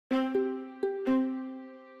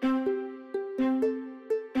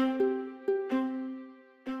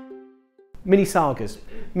Mini sagas.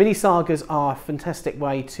 Mini sagas are a fantastic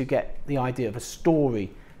way to get the idea of a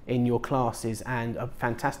story in your classes and are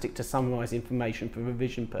fantastic to summarise information for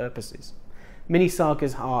revision purposes. Mini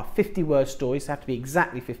sagas are 50-word stories, they have to be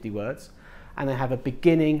exactly 50 words, and they have a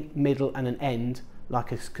beginning, middle and an end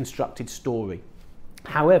like a constructed story.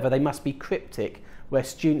 However, they must be cryptic, where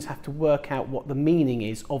students have to work out what the meaning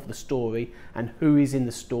is of the story and who is in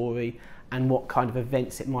the story and what kind of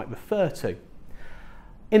events it might refer to.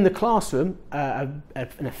 In the classroom, an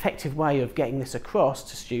effective way of getting this across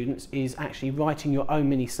to students is actually writing your own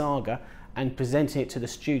mini saga and presenting it to the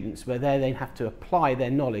students, where they then have to apply their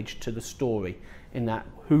knowledge to the story, in that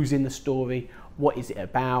who's in the story, what is it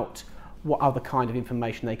about, what other kind of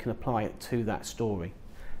information they can apply it to that story.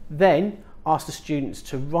 Then ask the students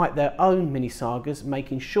to write their own mini sagas,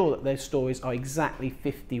 making sure that their stories are exactly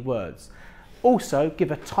 50 words. Also give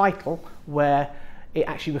a title where it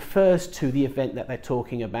actually refers to the event that they're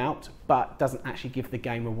talking about, but doesn't actually give the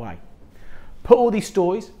game away. Put all these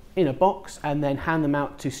stories in a box and then hand them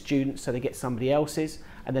out to students so they get somebody else's,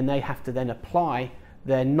 and then they have to then apply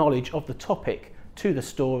their knowledge of the topic to the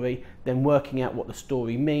story, then working out what the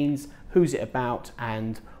story means, who's it about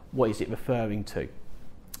and what is it referring to.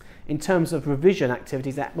 In terms of revision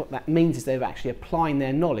activities, what that means is they're actually applying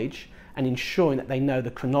their knowledge and ensuring that they know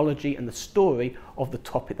the chronology and the story of the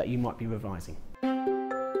topic that you might be revising.